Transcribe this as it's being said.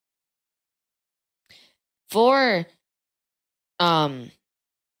for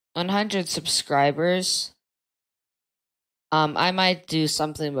 100 subscribers, I might do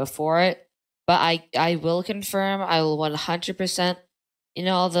something before it, but I will confirm. I will 100%.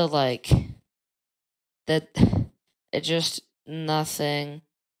 All the that it just nothing,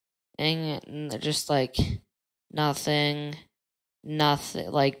 and just nothing,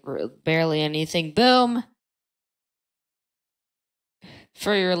 barely anything. Boom.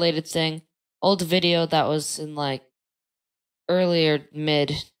 Furry related thing. Old video that was in earlier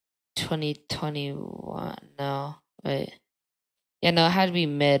mid 2021. No, wait. Yeah, no, it had to be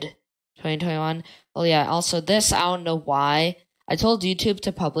mid 2021. Oh yeah, also this, I don't know why. I told YouTube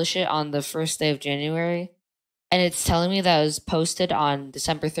to publish it on the first day of January, and it's telling me that it was posted on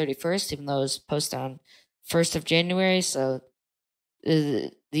December 31st, even though it was posted on 1st of January. So,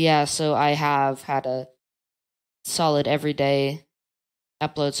 yeah, so I have had a solid everyday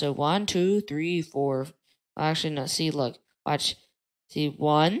upload. So 1, 2, 3, 4. Actually, no, see, look, watch. See,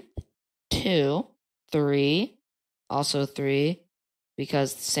 1, 2, 3, also 3,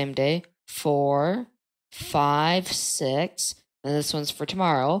 because the same day. 4, 5, 6, and this one's for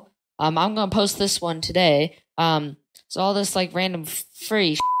tomorrow. I'm gonna post this one today. So all this random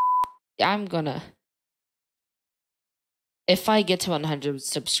free I'm gonna, if I get to 100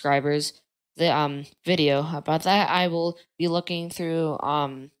 subscribers, the video about that, I will be looking through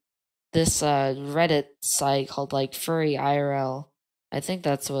this Reddit site called Furry IRL. I think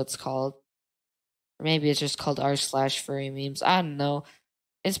that's what it's called. Or maybe it's just called r/furry memes. I don't know.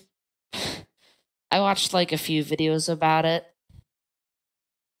 It's I watched a few videos about it.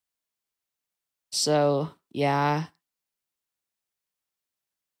 So, yeah.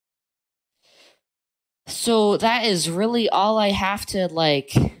 So that is really all I have to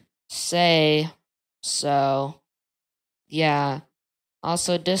say. So, yeah.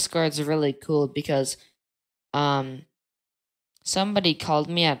 Also, Discord's really cool because somebody called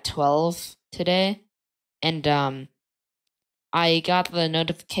me at 12 today, and I got the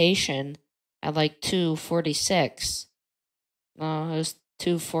notification at 2:46. No, it was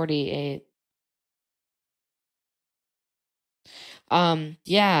 2:48.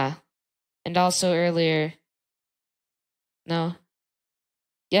 Yeah. And also earlier, no,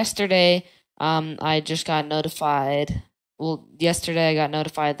 yesterday, I just got notified. Well, yesterday I got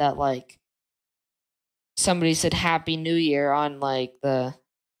notified that somebody said Happy New Year on the,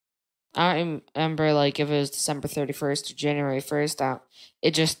 I don't remember if it was December 31st or January 1st.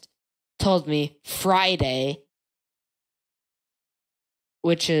 It just told me Friday,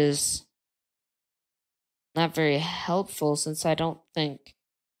 which is not very helpful since I don't think.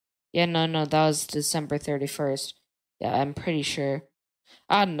 Yeah, no, that was December 31st. Yeah, I'm pretty sure.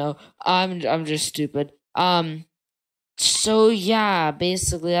 I don't know. I'm just stupid. So yeah,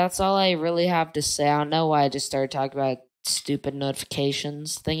 basically that's all I really have to say. I don't know why I just started talking about stupid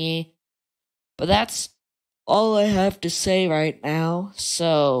notifications thingy. But that's all I have to say right now.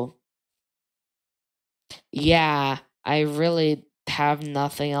 So yeah, I really have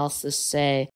nothing else to say.